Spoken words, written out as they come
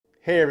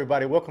Hey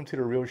everybody, welcome to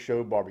the Real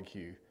Show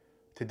Barbecue.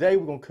 Today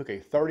we're going to cook a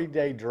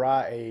 30-day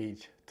dry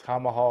age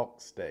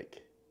tomahawk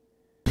steak.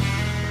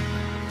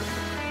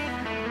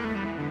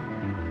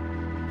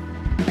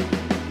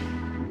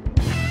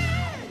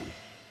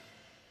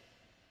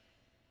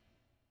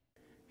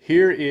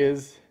 Here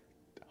is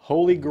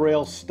Holy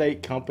Grail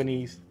Steak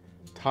Company's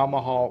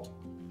tomahawk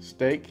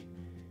steak.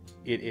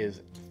 It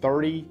is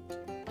 30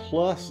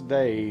 plus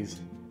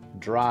days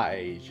dry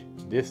age.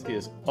 This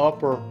is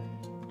upper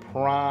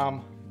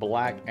prime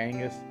Black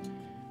Angus,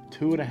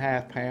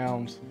 2.5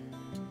 pounds.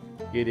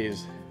 It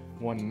is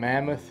one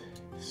mammoth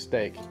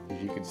steak.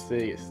 As you can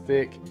see, it's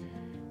thick.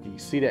 You can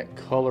see that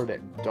color,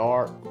 that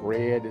dark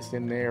red that's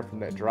in there from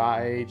that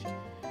dry age.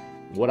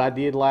 What I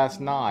did last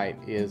night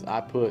is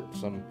I put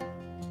some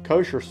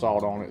kosher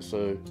salt on it.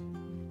 So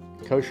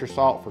kosher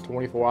salt for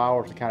 24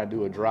 hours to kind of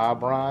do a dry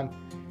brine.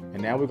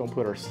 And now we're gonna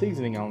put our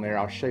seasoning on there.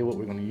 I'll show you what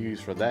we're gonna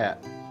use for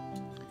that.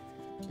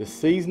 The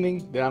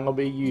seasoning that I'm going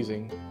to be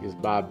using is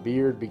by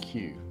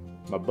TRSBBQ.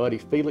 My buddy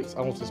Felix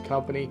owns this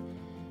company.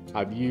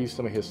 I've used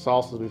some of his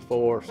sauces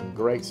before, some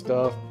great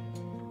stuff.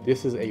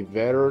 This is a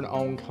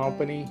veteran-owned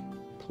company.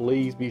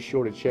 Please be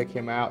sure to check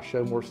him out.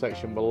 Show more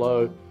section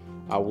below.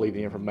 I will leave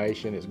the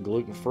information. It's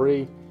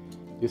gluten-free.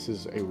 This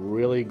is a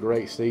really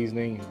great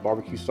seasoning.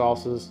 Barbecue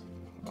sauces,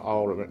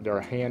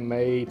 they're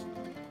handmade.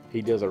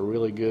 He does a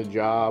really good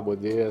job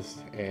with this,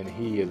 and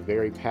he is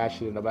very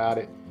passionate about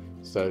it.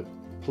 So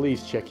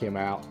please check him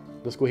out.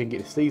 Let's go ahead and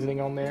get the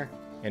seasoning on there.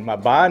 And my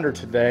binder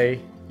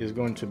today is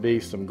going to be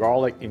some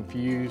garlic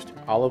infused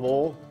olive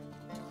oil.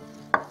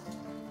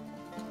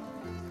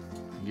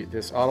 Get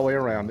this all the way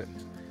around it.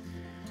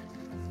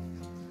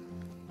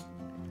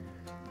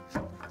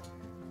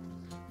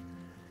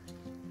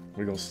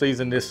 We're going to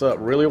season this up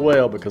really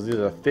well because it's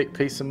a thick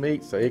piece of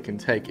meat, so it can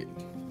take it.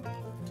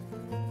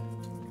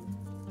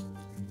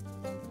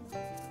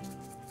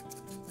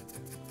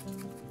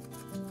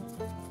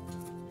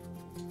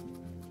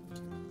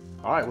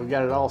 All right, we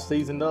got it all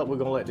seasoned up. We're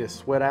gonna let this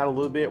sweat out a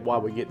little bit while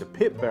we get the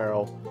pit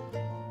barrel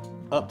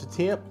up to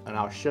temp, and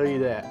I'll show you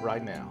that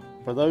right now.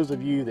 For those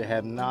of you that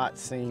have not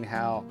seen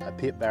how a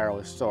pit barrel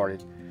is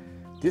started,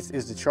 this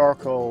is the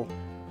charcoal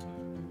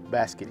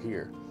basket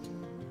here.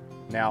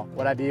 Now,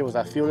 what I did was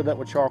I filled it up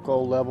with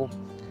charcoal level.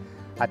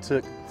 I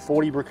took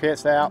 40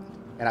 briquettes out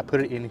and I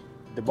put it in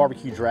the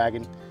Barbecue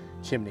Dragon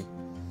chimney.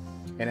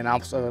 And then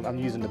I'm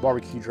using the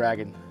Barbecue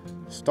Dragon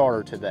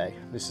starter today.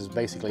 This is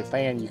basically a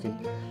fan you can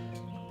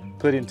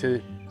put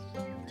into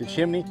the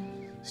chimney,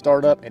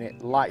 start up, and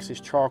it lights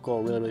this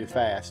charcoal really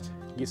fast.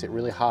 It gets it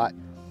really hot.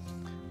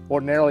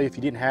 Ordinarily, if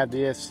you didn't have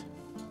this,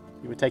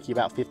 it would take you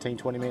about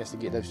 15-20 minutes to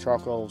get the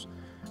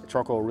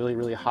charcoal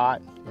really hot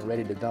and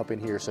ready to dump in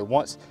here. So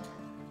once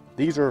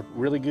these are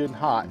really good and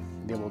hot,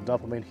 then we'll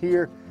dump them in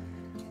here,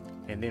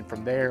 and then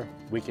from there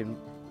we can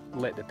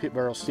let the pit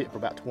barrel sit for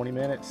about 20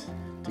 minutes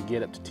to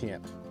get up to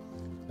temp.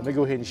 Let me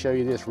go ahead and show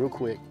you this real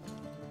quick.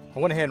 I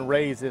went ahead and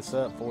raised this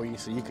up for you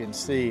so you can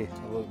see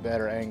a little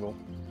better angle.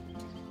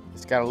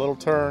 It's got a little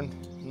turn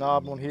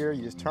knob on here.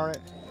 You just turn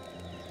it.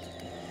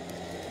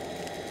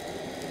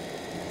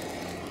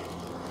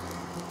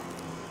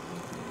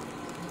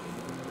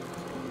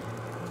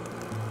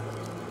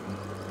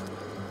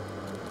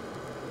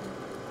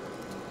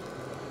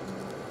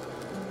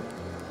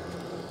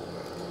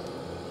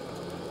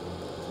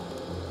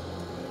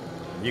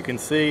 You can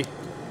see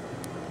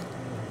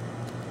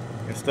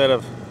instead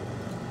of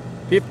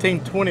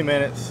 15-20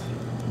 minutes,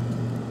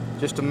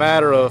 just a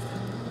matter of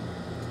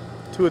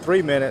 2 or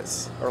 3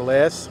 minutes or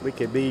less, we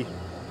could be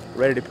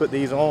ready to put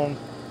these on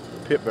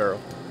the pit barrel.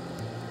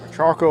 Our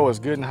charcoal is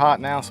good and hot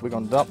now, so we're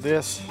going to dump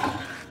this.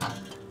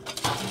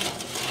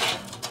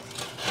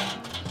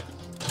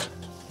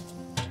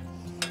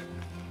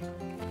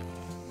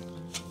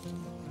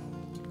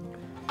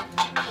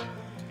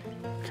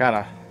 Kind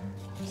of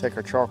take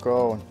our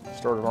charcoal and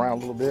stir it around a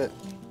little bit.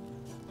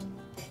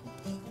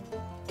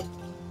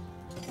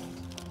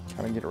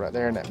 Kind of get it right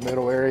there in that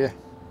middle area.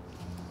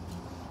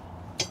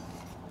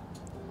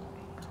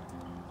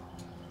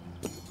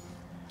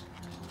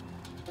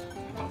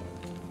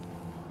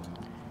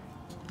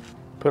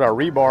 Put our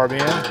rebarb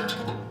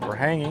in for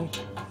hanging.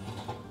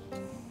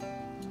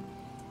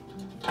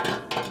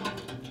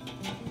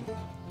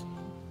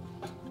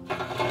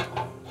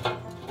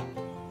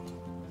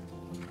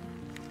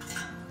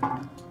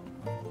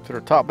 Put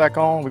our top back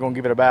on. We're going to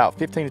give it about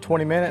 15 to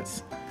 20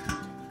 minutes,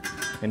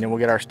 and then we'll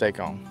get our steak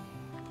on.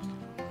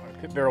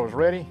 Pit barrel is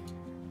ready.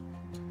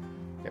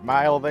 At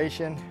my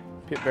elevation,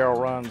 pit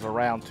barrel runs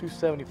around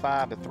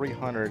 275 to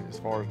 300 as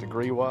far as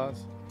degree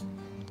wise.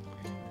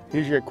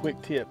 Here's your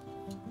quick tip.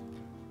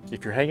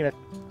 If you're hanging a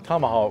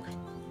tomahawk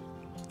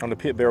on the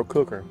pit barrel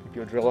cooker, if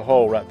you'll drill a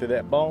hole right through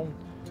that bone,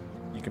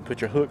 you can put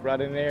your hook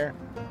right in there,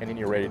 and then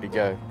you're ready to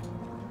go.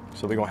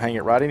 So we're gonna hang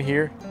it right in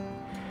here.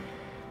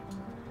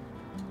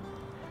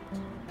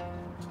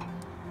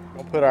 We're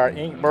gonna put our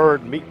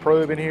Inkbird meat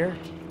probe in here.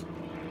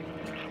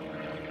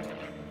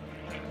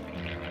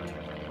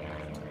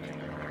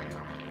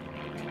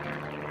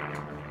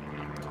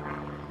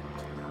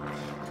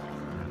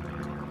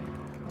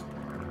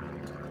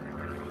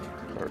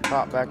 Put our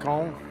top back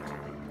on.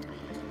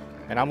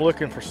 And I'm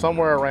looking for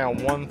somewhere around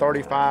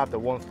 135 to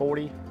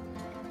 140.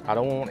 I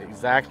don't want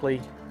exactly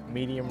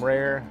medium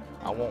rare.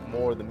 I want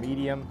more of the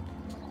medium.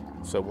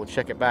 So we'll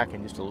check it back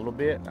in just a little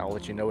bit. I'll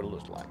let you know what it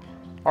looks like.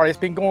 All right, it's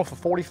been going for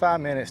 45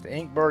 minutes. The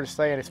Inkbird is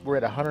saying we're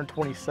at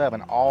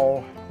 127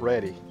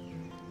 already.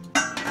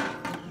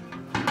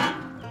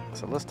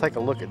 So let's take a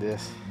look at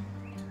this.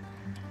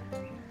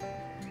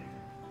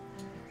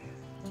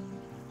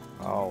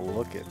 Oh,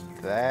 look at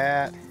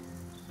that.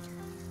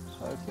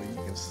 Hopefully you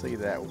can see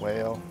that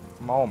well.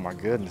 Oh my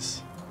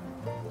goodness.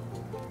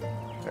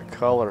 That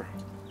color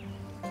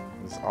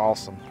is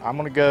awesome. I'm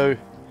gonna go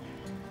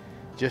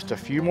just a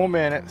few more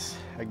minutes.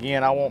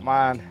 Again, I want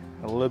mine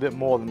a little bit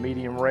more of the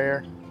medium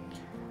rare.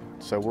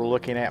 So we're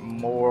looking at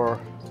more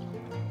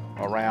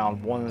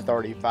around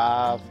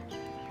 135,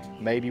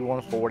 maybe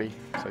 140.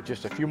 So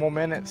just a few more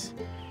minutes.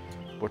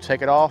 We'll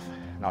take it off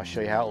and I'll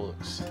show you how it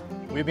looks.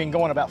 We've been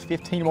going about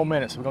 15 more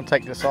minutes. We're gonna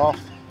take this off.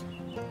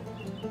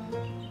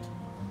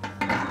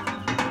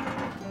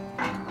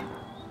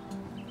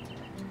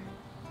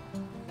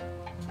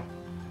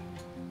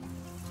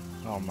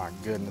 Oh my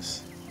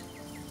goodness.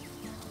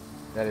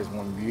 That is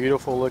one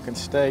beautiful looking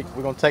steak.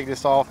 We're gonna take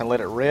this off and let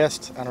it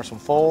rest under some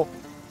foil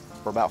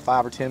for about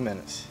 5 or 10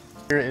 minutes.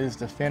 Here is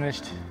the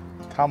finished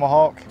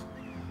tomahawk.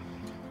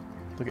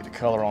 Look at the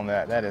color on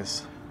that. That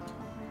is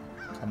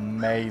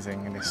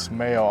amazing. And the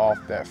smell off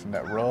that from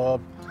that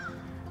rub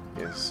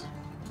is,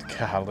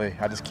 golly,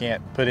 I just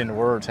can't put into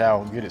words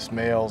how good it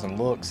smells and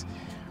looks.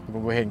 We're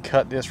gonna go ahead and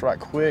cut this right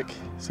quick.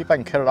 See if I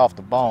can cut it off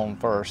the bone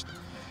first.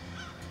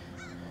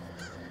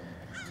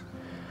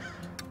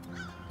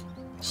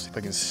 See if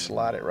I can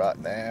slide it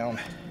right down.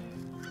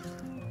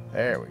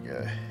 There we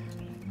go.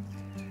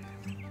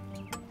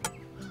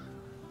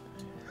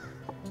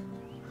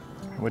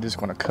 We're just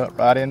gonna cut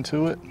right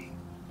into it.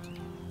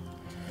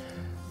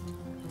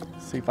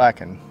 See if I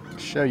can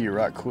show you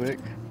right quick.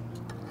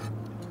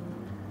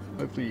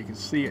 Hopefully you can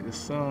see it. The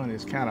sun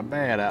is kind of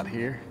bad out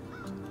here.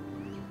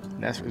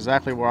 And that's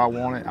exactly where I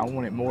want it. I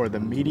want it more of the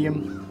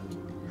medium.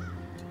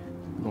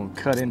 I'm gonna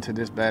cut into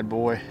this bad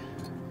boy.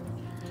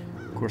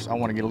 Of course, I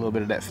want to get a little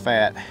bit of that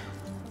fat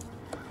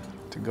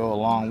to go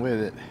along with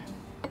it.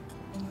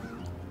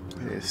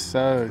 It is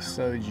so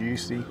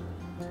juicy.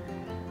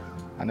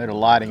 I know the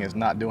lighting is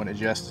not doing it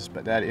justice,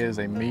 but that is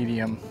a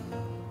medium.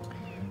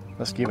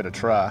 Let's give it a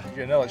try.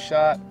 Get another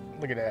shot.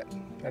 Look at that.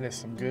 That is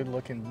some good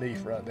looking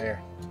beef right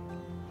there.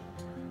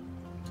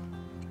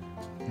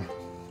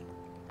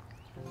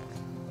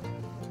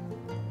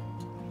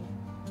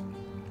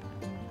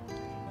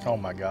 Oh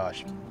my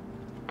gosh.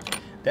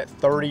 That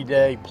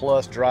 30-day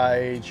plus dry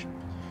age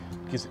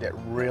gives it that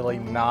really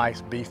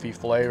nice beefy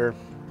flavor.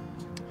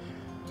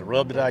 The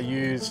rub that I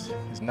used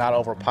is not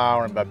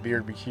overpowering by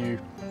BBQ.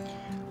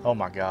 Oh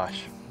my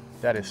gosh,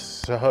 that is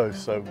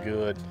so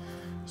good.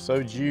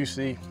 So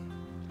juicy,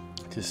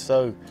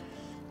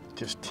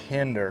 just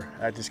tender.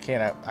 I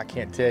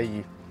can't tell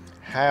you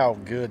how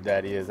good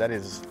that is. That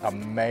is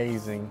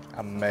amazing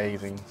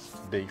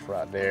beef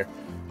right there.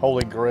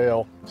 Holy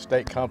Grail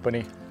Steak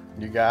Company,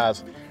 you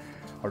guys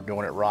are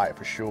doing it right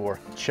for sure.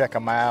 Check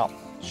them out.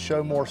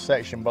 Show more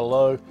section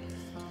below.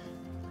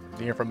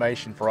 The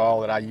information for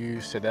all that I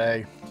use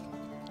today.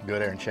 Go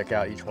there and check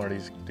out each one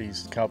of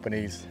these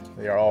companies.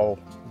 They are all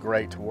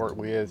great to work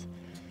with.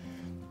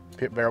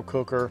 Pit barrel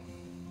cooker,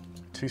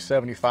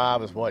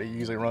 $275 is what it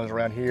usually runs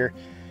around here.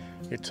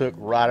 It took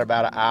right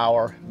about an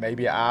hour,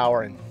 maybe an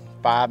hour and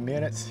 5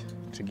 minutes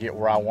to get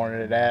where I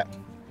wanted it at,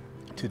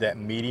 to that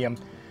medium.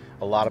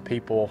 A lot of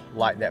people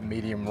like that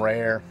medium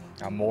rare.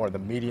 I'm more of the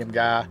medium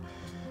guy.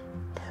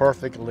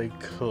 Perfectly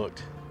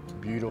cooked,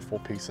 beautiful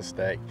piece of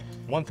steak.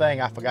 One thing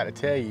I forgot to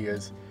tell you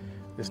is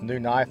this new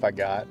knife I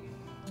got.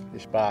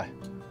 It's by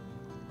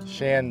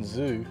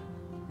Shanzhou.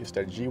 It's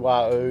their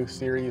GYO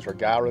series or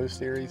gyro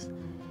series.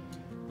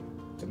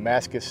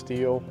 Damascus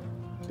steel.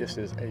 This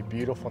is a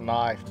beautiful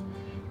knife.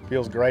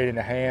 Feels great in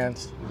the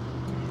hands.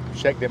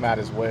 Check them out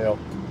as well.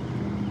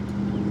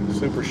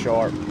 Super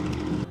sharp.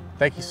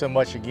 Thank you so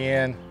much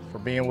again for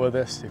being with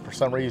us. If for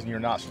some reason you're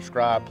not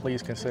subscribed,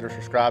 please consider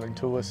subscribing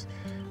to us.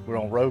 We're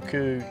on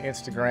Roku,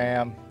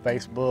 Instagram,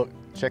 Facebook.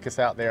 Check us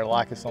out there,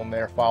 like us on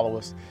there, follow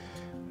us.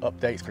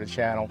 Updates for the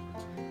channel.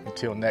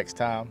 Until next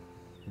time,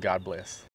 God bless.